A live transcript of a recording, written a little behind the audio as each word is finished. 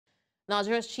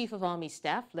Nigeria's Chief of Army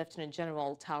Staff, Lieutenant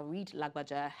General Taoreed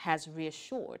Lagbaja, has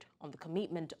reassured on the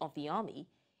commitment of the Army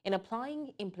in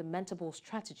applying implementable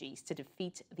strategies to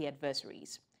defeat the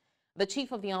adversaries. The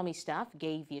Chief of the Army Staff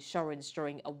gave the assurance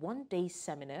during a one-day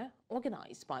seminar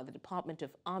organized by the Department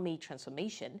of Army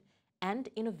Transformation and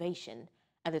Innovation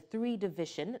at the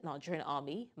 3-Division Nigerian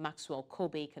Army, Maxwell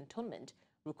Khobe Cantonment,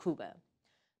 Rukuba.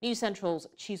 News Central's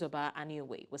Chizoba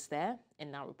Anionwe was there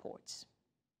and now reports.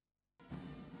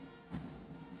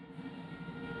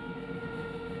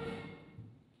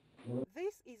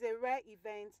 This is a rare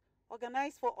event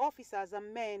organized for officers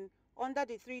and men under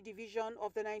the 3-Division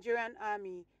of the Nigerian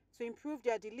Army to improve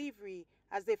their delivery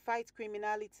as they fight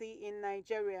criminality in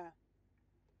Nigeria.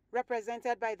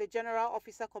 Represented by the General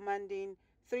Officer Commanding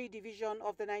 3-Division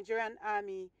of the Nigerian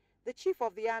Army, the Chief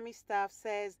of the Army Staff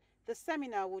says the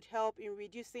seminar would help in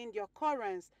reducing the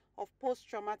occurrence of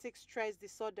post-traumatic stress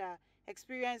disorder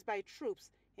experienced by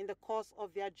troops in the course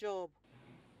of their job.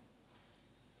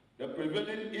 The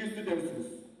prevailing incidences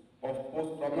of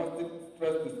post-traumatic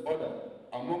stress disorder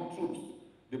among troops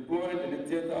deployed in the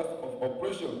theaters of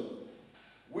operation,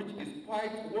 which is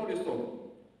quite worrisome,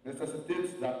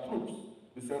 necessitates that troops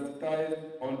be sensitized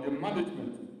on the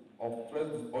management of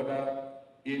stress disorder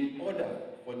in order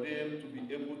for them to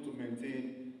be able to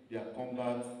maintain their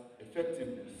combat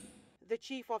effectiveness. The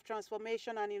Chief of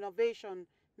Transformation and Innovation,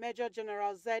 Major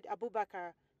General Z.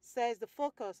 Abubakar, says the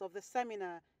focus of the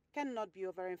seminar cannot be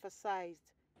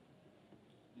overemphasized.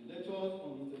 The lectures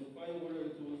on intensifying warrior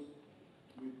ethos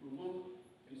will provoke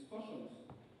discussions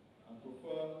and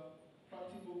prefer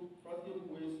practical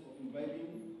ways of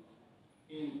imbibing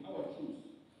in our troops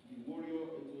the warrior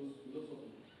ethos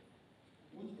philosophy,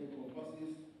 which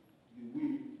encompasses the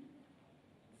will,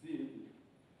 zeal,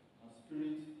 and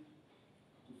spirit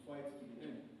to fight to the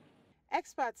end.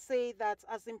 Experts say that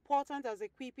as important as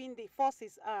equipping the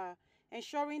forces are,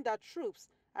 ensuring that troops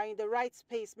are in the right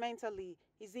space mentally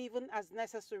is even as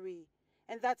necessary,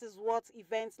 and that is what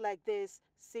events like this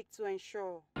seek to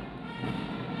ensure.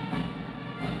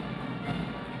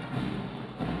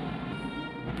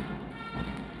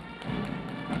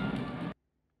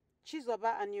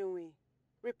 Chizoba Anionwe,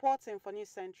 reporting for News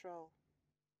Central.